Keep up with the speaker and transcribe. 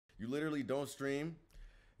You literally don't stream.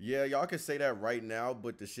 Yeah, y'all can say that right now,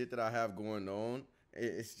 but the shit that I have going on,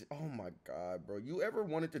 it's just, oh my god, bro. You ever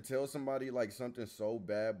wanted to tell somebody like something so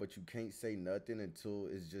bad, but you can't say nothing until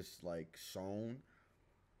it's just like shown,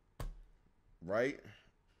 right?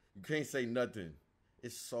 You can't say nothing.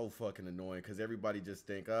 It's so fucking annoying because everybody just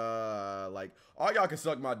think, like, all y'all can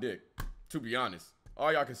suck my dick. To be honest,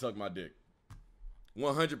 all y'all can suck my dick.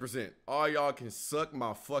 100%. All y'all can suck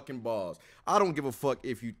my fucking balls. I don't give a fuck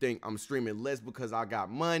if you think I'm streaming less because I got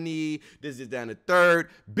money. This is down the third.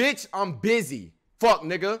 Bitch, I'm busy. Fuck,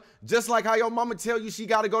 nigga. Just like how your mama tell you she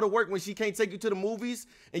gotta go to work when she can't take you to the movies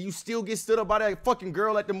and you still get stood up by that fucking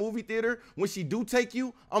girl at the movie theater when she do take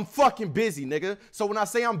you. I'm fucking busy, nigga. So when I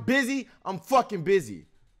say I'm busy, I'm fucking busy.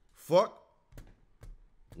 Fuck.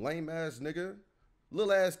 Lame ass nigga.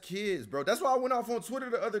 Little ass kids, bro. That's why I went off on Twitter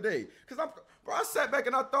the other day. Cause I sat back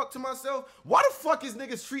and I thought to myself, why the fuck is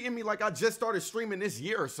niggas treating me like I just started streaming this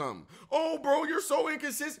year or something? Oh, bro, you're so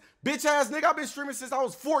inconsistent. Bitch ass nigga, I've been streaming since I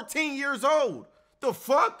was 14 years old. The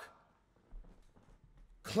fuck?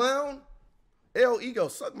 Clown? L ego,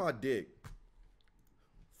 suck my dick.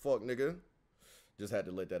 Fuck, nigga. Just had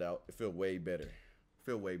to let that out. It feel way better.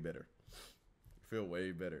 Feel way better. Feel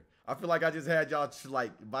way better. I feel like I just had y'all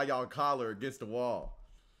like by y'all collar against the wall.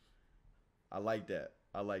 I like that.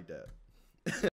 I like that.